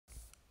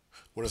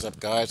What is up,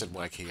 guys? It's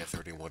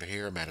YK31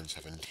 here, Madden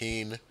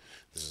 17.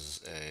 This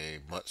is a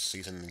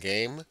must-season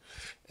game,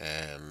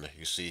 and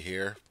you see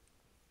here,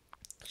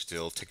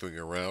 still tinkering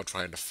around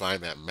trying to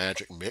find that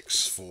magic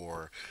mix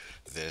for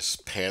this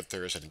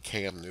Panthers and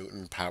Cam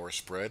Newton power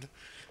spread.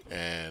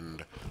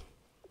 And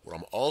what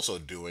I'm also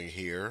doing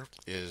here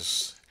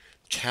is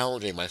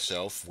challenging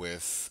myself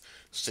with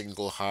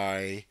single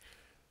high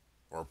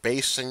or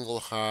base single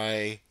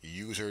high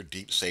user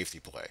deep safety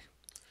play.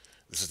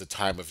 This is the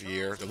time of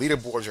year. The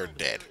leaderboards are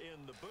dead.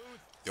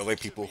 The only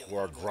people who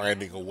are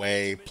grinding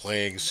away,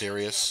 playing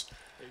serious,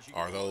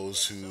 are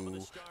those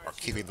who are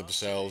keeping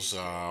themselves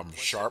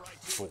sharp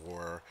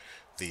for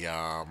the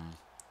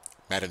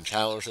Madden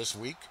Challenge this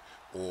week,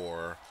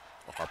 or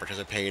are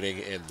participating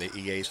in the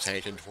EA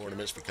Sanctioned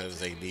tournaments because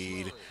they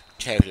need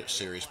Championship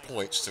Series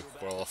points to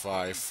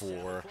qualify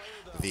for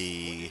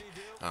the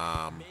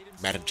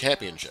Madden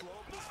Championship.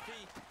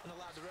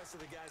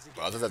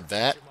 But other than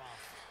that,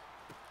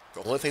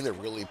 the only thing to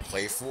really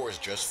play for is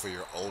just for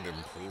your own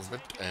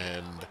improvement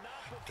and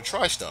to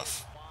try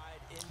stuff.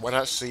 Why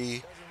not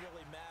see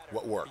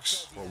what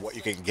works or what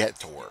you can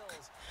get to work?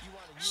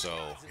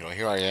 So,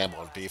 here I am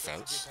on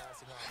defense.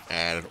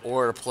 And in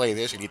order to play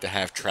this, you need to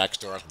have track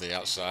stars on the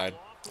outside.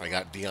 I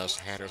got Deion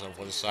Sanders on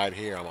one side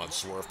here. I'm on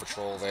Swerve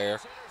Patrol there.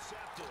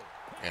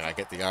 And I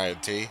get the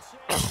INT.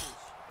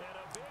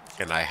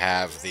 And I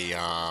have the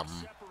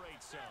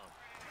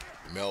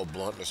Mel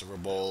Blunt, the Super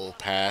Bowl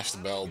pass,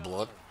 Mel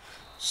Blunt.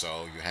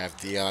 So you have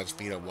Deion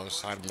speed on one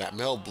side, and that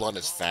Mel Blunt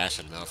is fast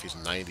enough. He's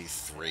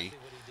 93.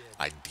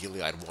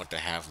 Ideally, I'd want to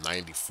have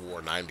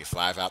 94,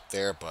 95 out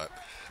there, but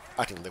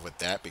I can live with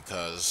that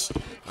because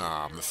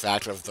the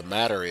fact of the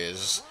matter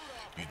is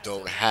you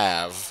don't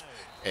have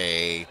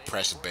a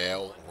press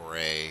bail or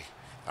a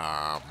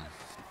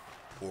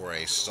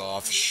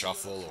soft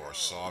shuffle or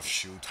soft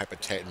shoe type of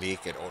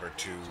technique in order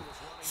to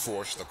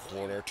force the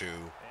corner to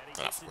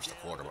not force the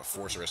corner, but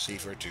force the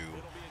receiver to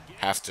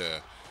have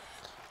to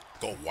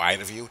go wide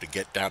of you to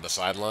get down the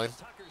sideline.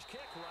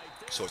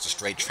 So it's a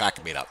straight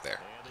track meet out there.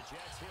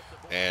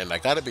 And I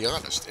got to be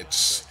honest,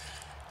 it's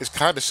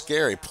kind of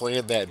scary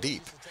playing that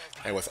deep,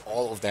 and with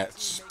all of that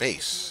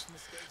space.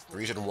 The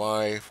reason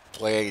why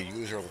playing a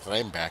user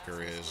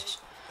linebacker is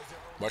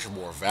much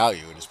more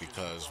valued is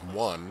because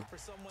one,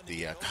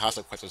 the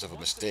consequences of a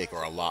mistake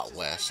are a lot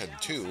less, and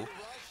two,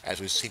 as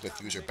we've seen with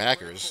user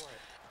backers,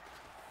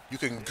 you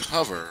can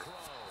cover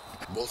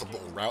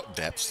multiple route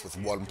depths with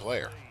one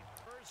player.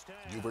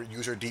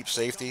 User deep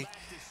safety,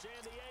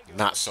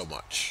 not so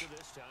much.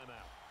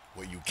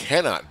 What you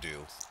cannot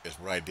do is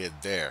what I did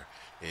there,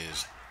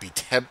 is be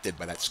tempted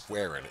by that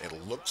square in.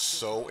 It looks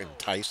so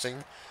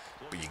enticing,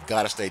 but you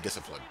gotta stay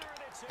disciplined.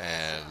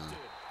 And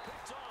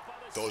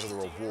those are the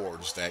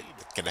rewards that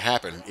can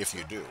happen if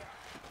you do.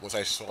 Once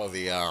I saw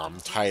the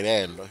tight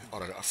end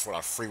for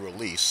a free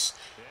release,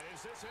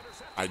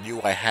 I knew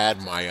I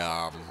had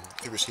my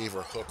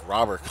receiver hook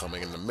robber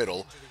coming in the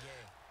middle.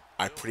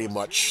 I pretty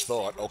much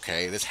thought,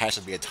 okay, this has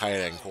to be a tight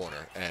end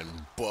corner, and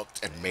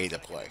booked and made a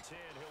play.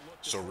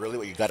 So really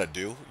what you got to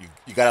do,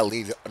 you got to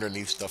leave the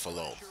underneath stuff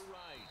alone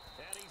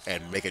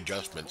and make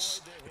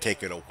adjustments to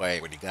take it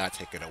away when you got to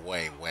take it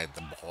away when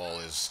the ball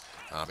is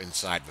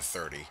inside the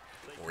 30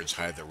 or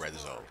inside the red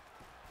zone.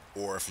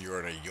 Or if you're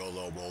in a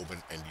YOLO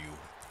moment and you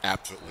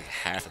absolutely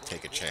have to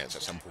take a chance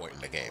at some point in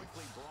the game.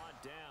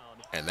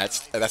 And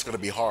that's going to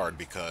be hard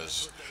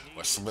because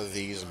what some of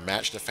these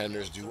match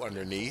defenders do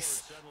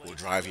underneath will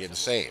drive you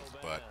insane.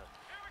 But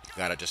you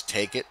got to just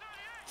take it,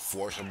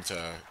 force them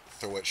to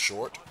throw it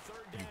short.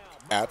 You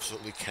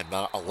absolutely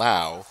cannot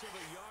allow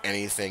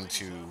anything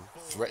to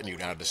threaten you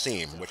down the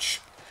seam,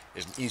 which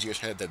is easier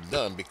said than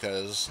done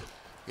because,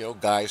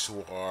 guys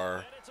who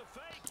are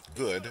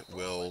good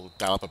will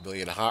dial up a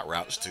million hot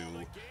routes to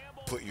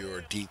put your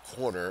deep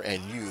corner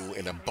and you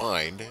in a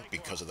bind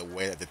because of the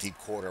way that the deep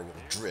corner will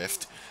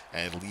drift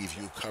and leave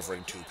you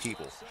covering two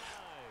people.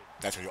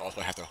 That's when you also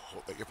have to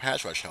hope that your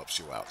pass rush helps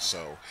you out.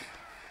 So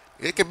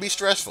it can be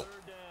stressful.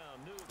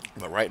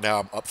 But right now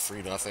I'm up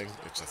 3-0.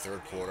 It's the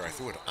third quarter. I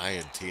threw an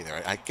INT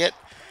there.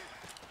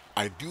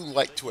 I do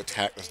like to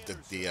attack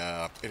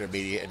the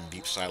intermediate and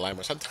deep sideline,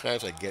 but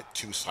sometimes I get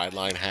too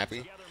sideline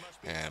happy,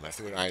 and I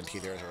threw an INT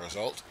there as a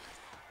result.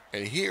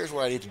 And here's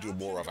what I need to do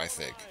more of, I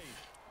think.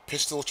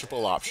 Pistol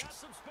triple option.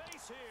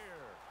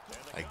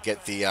 I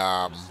get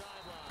the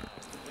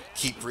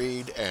keep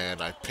read,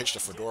 and I pitch the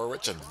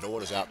Fedorovich, and no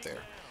one is out there.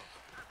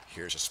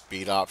 Here's a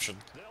speed option.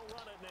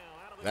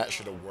 That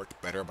should have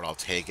worked better, but I'll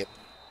take it.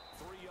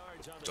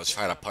 Just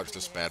trying to punch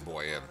this bad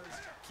boy in.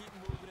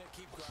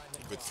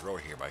 Good throw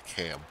here by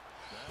Cam.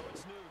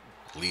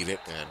 Lead it,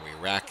 and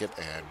we rack it,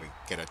 and we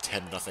get a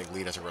 10-0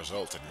 lead as a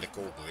result, and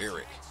Nickel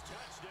Leary.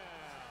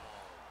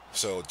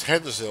 So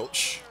 10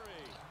 zilch.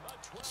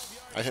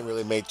 I haven't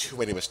really made too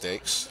many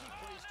mistakes.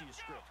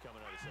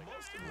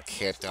 I'm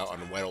camped out on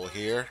Weddle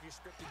here.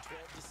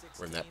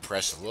 We're in that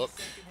press look.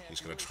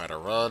 He's going to try to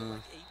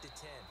run.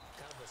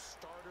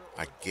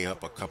 I gave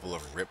up a couple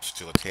of rips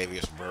to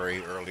Latavius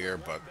Murray earlier,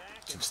 but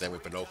since then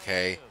we've been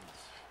okay.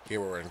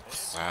 Here we're in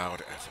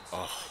cloud.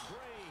 And,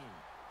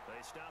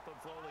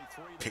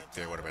 Pick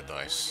there would have been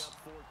nice.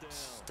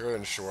 Third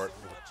and short.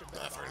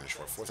 Not third and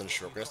short. Fourth and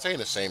short. We're going to stay in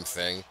the same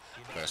thing.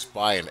 I'm going to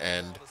spy and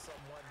end.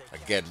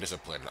 Again,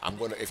 discipline. I'm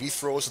going to, if he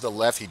throws to the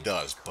left, he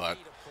does, but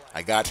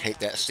I got to take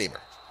that steamer.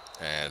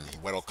 And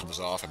Weddle comes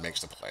off and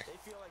makes the play.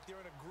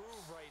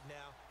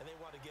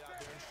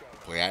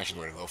 Play action,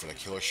 we're going to go for the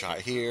killer shot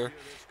here.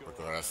 We're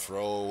going to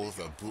throw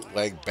the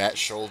bootleg bat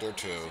shoulder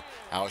to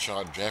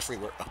Alshon Jeffrey.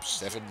 We're up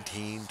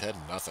 17 to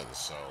nothing.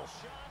 So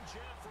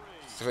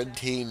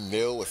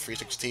 17-0 with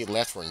 3:16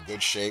 left. We're in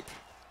good shape.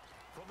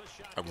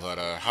 I'm going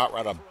to hot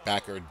route a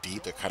backer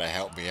deep to kind of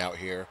help me out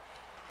here.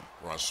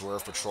 We're on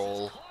swerve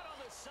patrol.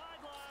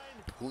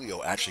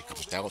 Julio actually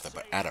comes down with it,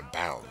 but out of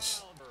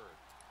bounds.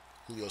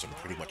 Julio's been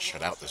pretty much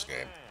shut out this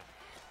game.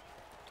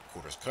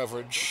 Quarters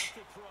coverage.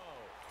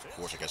 Of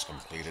course, it gets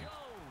completed.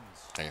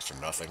 Thanks for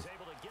nothing.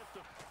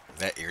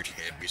 That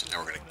irritated me, so now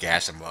we're going to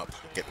gas him up,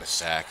 getting a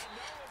sack.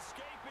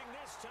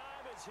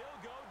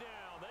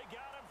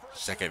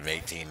 Second and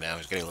 18 now.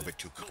 He's getting a little bit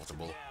too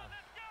comfortable.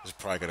 This is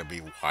probably going to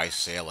be wide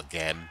sail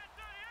again.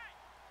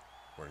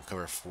 We're in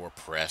cover 4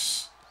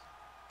 press.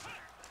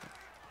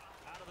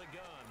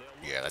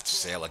 Yeah, that's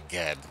sail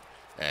again.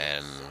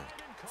 And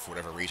for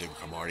whatever reason,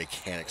 Cromartie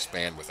can't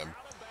expand with him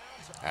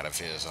out of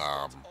his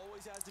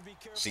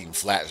seam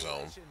flat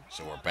zone.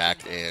 So we're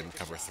back in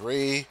cover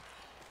 3.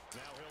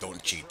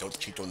 Don't cheat, don't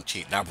cheat, don't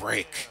cheat. Now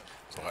break.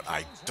 But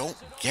I don't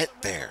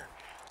get there.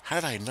 How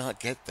did I not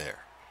get there?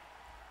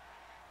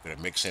 Gonna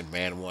mix in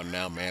man 1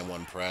 now, man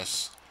 1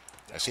 press.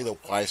 I see the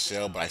Y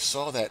sail, but I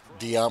saw that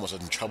Dion was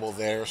in trouble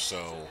there,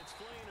 so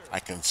I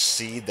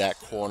concede that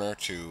corner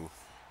to,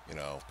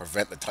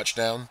 prevent the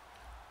touchdown.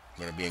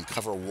 I'm going to be in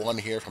cover 1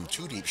 here from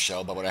 2 deep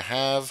shell, but when I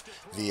have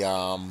the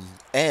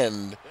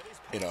end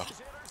in a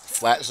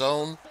flat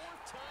zone,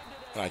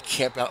 and I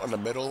camp out in the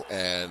middle,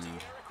 and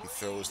he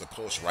throws the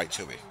post right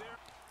to me.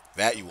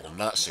 That you will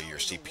not see your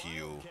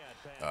CPU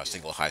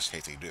single high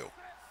safety do.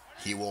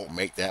 He won't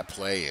make that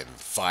play in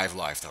 5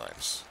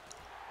 lifetimes.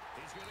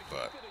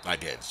 But I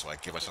did, so I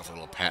give myself a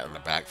little pat on the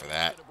back for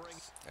that.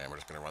 And we're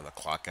just going to run the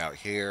clock out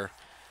here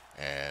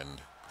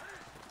and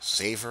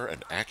savor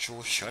an actual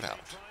shutout.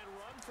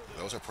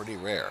 Those are pretty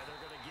rare.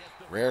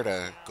 Rare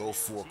to go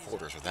 4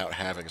 quarters without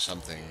having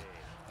something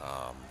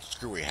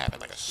screwy happen,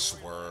 like a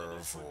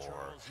swerve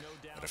or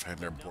a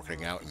defender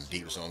working out in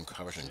deep zone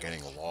coverage and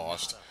getting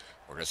lost,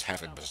 or just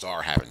having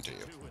bizarre happen to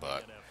you.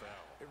 But,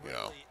 we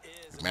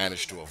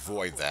managed to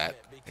avoid that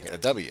and get a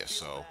W.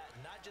 So,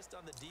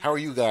 how are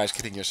you guys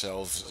getting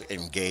yourselves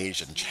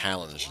engaged and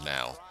challenged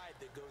now?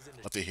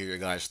 Love to hear your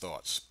guys'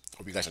 thoughts.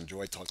 Hope you guys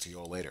enjoyed. Talk to you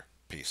all later.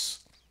 Peace.